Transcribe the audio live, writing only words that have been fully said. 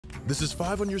This is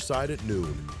 5 on your side at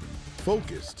noon.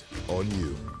 Focused on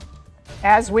you.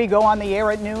 As we go on the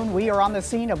air at noon, we are on the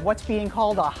scene of what's being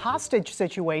called a hostage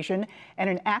situation and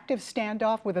an active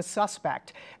standoff with a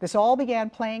suspect. This all began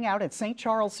playing out at St.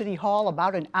 Charles City Hall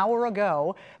about an hour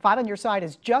ago. 5 on your side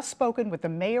has just spoken with the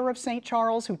mayor of St.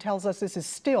 Charles, who tells us this is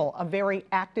still a very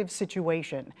active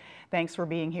situation. Thanks for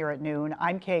being here at noon.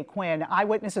 I'm Kay Quinn.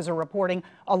 Eyewitnesses are reporting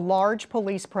a large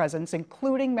police presence,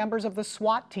 including members of the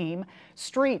SWAT team.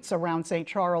 Streets around St.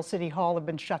 Charles City Hall have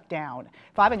been shut down.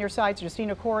 5 on your side's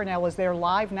Justina Coronel is there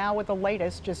live now with the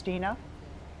latest. Justina.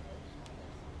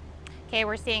 Okay,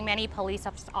 we're seeing many police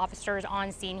officers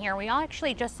on scene here. We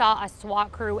actually just saw a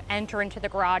SWAT crew enter into the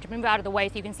garage. Move out of the way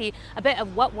so you can see a bit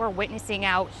of what we're witnessing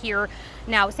out here.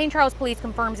 Now, St. Charles Police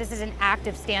confirms this is an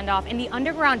active standoff in the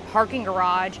underground parking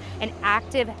garage, an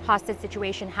active hostage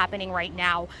situation happening right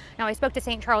now. Now, I spoke to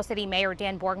St. Charles City Mayor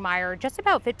Dan Borgmeyer just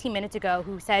about 15 minutes ago,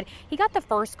 who said he got the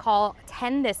first call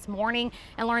 10 this morning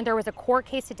and learned there was a court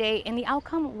case today, and the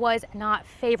outcome was not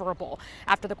favorable.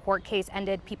 After the court case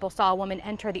ended, people saw a woman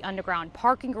enter the underground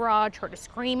parking garage, heard a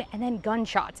scream, and then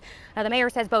gunshots. Now, the mayor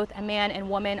says both a man and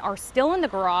woman are still in the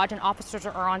garage, and officers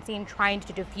are on scene trying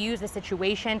to defuse the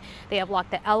situation. They have locked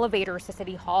the elevators to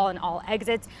City Hall and all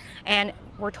exits, and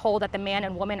we're told that the man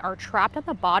and woman are trapped on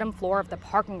the bottom floor of the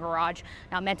parking garage.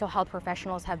 Now, mental health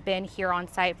professionals have been here on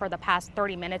site for the past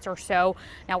 30 minutes or so.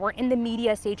 Now, we're in the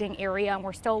media staging area, and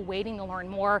we're still waiting to learn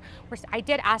more. I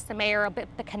did ask the mayor a bit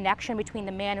the connection between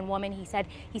the man and woman. He said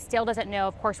he still doesn't know.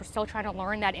 Of course, we're still trying to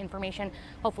learn that information.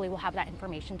 Hopefully we'll have that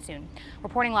information soon.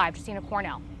 Reporting live, Justina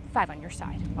Cornell, 5 on your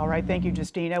side. All right, thank you,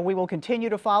 Justina. We will continue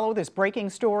to follow this breaking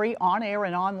story on air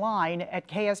and online at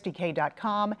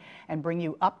ksdk.com and bring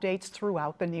you updates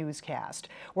throughout the newscast.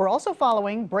 We're also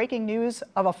following breaking news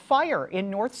of a fire in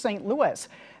North St. Louis.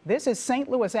 This is St.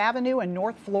 Louis Avenue and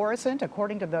North Florissant.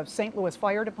 According to the St. Louis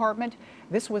Fire Department,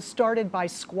 this was started by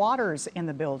squatters in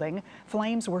the building.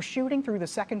 Flames were shooting through the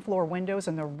second floor windows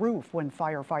and the roof when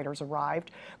firefighters arrived.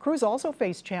 Crews also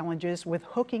faced challenges with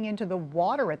hooking into the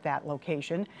water at that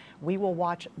location. We will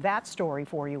watch that story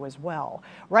for you as well.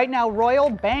 Right now, Royal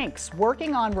Bank's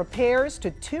working on repairs to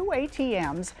 2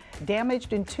 ATMs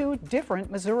damaged in 2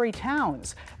 different Missouri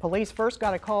towns. Police first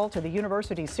got a call to the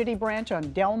University City branch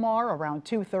on Delmar around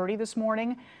 2:30 this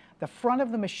morning. The front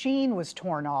of the machine was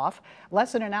torn off.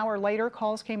 Less than an hour later,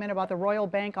 calls came in about the Royal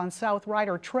Bank on South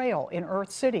Rider Trail in Earth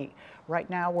City. Right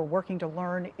now, we're working to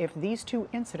learn if these 2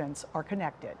 incidents are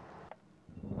connected.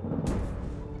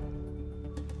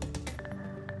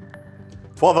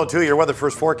 12:02, your weather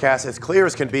first forecast. It's clear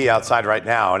as can be outside right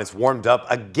now, and it's warmed up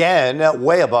again,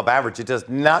 way above average. It does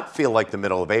not feel like the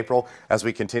middle of April as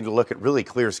we continue to look at really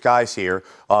clear skies here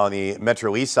on the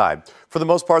Metro East side. For the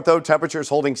most part, though, temperatures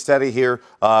holding steady here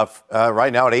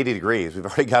right now at 80 degrees. We've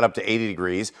already got up to 80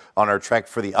 degrees on our trek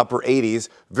for the upper 80s,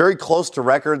 very close to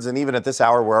records, and even at this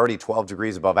hour, we're already 12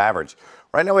 degrees above average.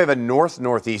 Right now we have a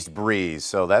north-northeast breeze,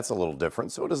 so that's a little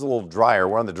different. So it is a little drier.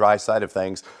 We're on the dry side of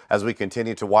things as we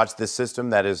continue to watch this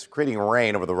system that is creating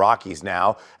rain over the Rockies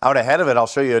now. Out ahead of it, I'll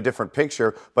show you a different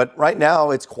picture, but right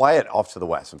now it's quiet off to the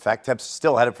west. In fact, temps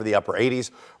still headed for the upper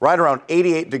 80s, right around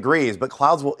 88 degrees, but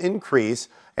clouds will increase,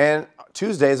 and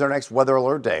Tuesday is our next weather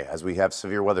alert day as we have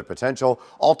severe weather potential.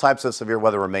 All types of severe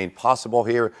weather remain possible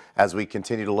here as we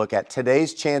continue to look at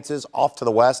today's chances off to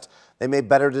the west. They may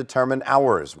better determine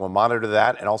ours. We'll monitor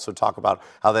that and also talk about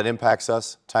how that impacts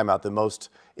us. Time out the most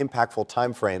impactful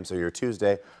time frames of your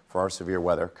Tuesday for our severe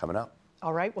weather coming up.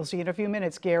 All right, we'll see you in a few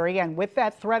minutes, Gary. And with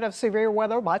that threat of severe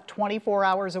weather about 24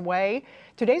 hours away,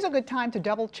 today's a good time to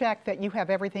double check that you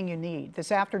have everything you need.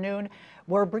 This afternoon,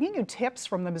 we're bringing you tips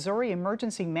from the Missouri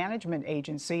Emergency Management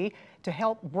Agency to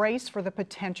help brace for the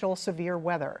potential severe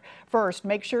weather. First,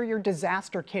 make sure your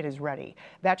disaster kit is ready.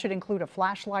 That should include a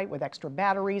flashlight with extra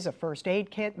batteries, a first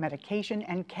aid kit, medication,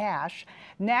 and cash.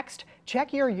 Next,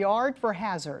 check your yard for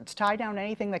hazards. Tie down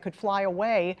anything that could fly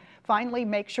away. Finally,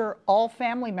 make sure all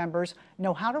family members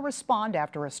know how to respond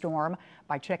after a storm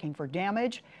by checking for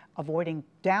damage, avoiding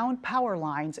downed power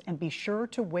lines, and be sure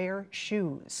to wear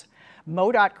shoes.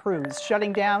 MoDOT crews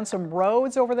shutting down some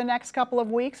roads over the next couple of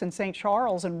weeks in St.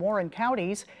 Charles and Warren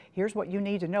counties. Here's what you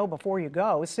need to know before you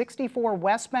go. 64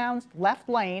 westbound left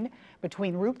lane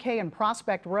between Route K and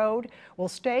Prospect Road will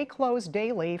stay closed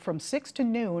daily from 6 to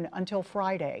noon until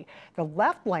Friday. The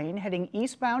left lane heading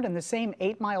eastbound in the same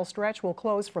 8-mile stretch will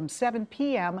close from 7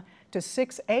 p.m. to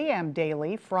 6 a.m.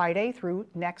 daily, Friday through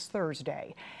next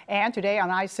Thursday. And today on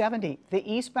I-70, the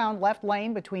eastbound left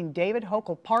lane between David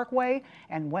Hochul Parkway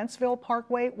and Wentzville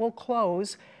Parkway will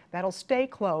close. That'll stay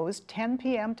closed 10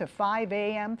 p.m. to 5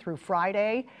 a.m. through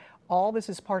Friday. All this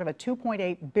is part of a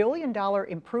 $2.8 billion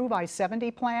Improve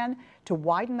I-70 plan to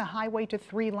widen the highway to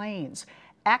 3 lanes.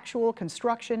 Actual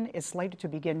construction is slated to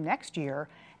begin next year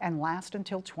and last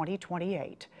until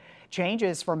 2028.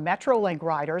 Changes for Metrolink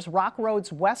riders. Rock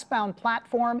Road's westbound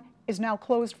platform is now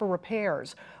closed for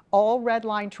repairs. All Red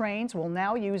Line trains will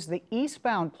now use the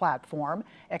eastbound platform.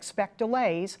 Expect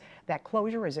delays. That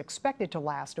closure is expected to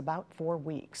last about 4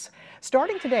 weeks.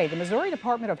 Starting today, the Missouri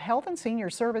Department of Health and Senior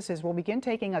Services will begin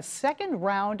taking a second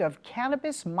round of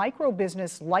cannabis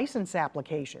microbusiness license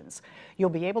applications. You'll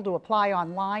be able to apply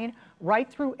online right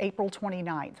through April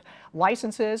 29th.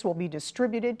 Licenses will be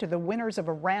distributed to the winners of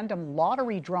a random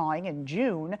lottery drawing in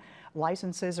June.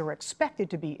 Licenses are expected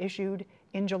to be issued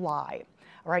in July.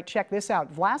 All right, check this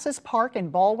out. Vlasis Park in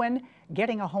Baldwin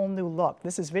getting a whole new look.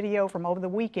 This is video from over the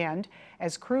weekend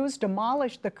as crews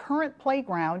demolished the current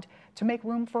playground to make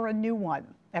room for a new one.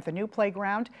 At the new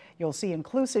playground, you'll see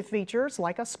inclusive features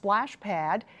like a splash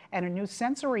pad and a new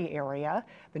sensory area.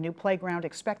 The new playground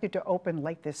expected to open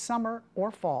late this summer or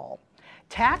fall.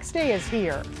 Tax day is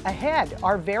here. Ahead,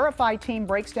 our Verify team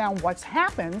breaks down what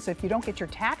happens if you don't get your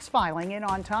tax filing in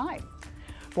on time.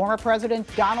 Former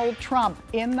President Donald Trump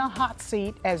in the hot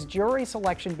seat as jury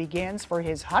selection begins for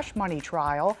his hush money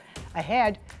trial.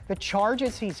 Ahead, the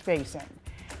charges he's facing.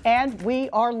 And we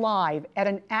are live at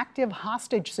an active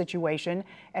hostage situation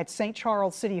at St.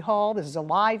 Charles City Hall. This is a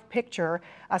live picture.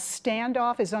 A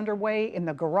standoff is underway in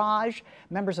the garage.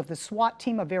 Members of the SWAT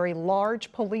team, a very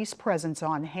large police presence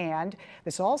on hand.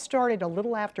 This all started a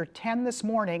little after 10 this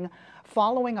morning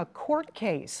following a court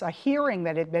case, a hearing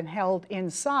that had been held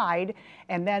inside.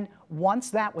 And then once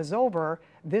that was over,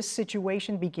 this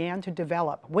situation began to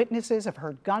develop. Witnesses have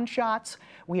heard gunshots.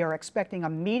 We are expecting a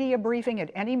media briefing at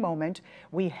any moment.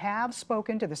 We have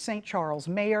spoken to the St. Charles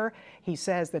mayor. He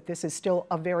says that this is still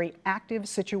a very active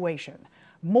situation.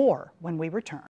 More when we return.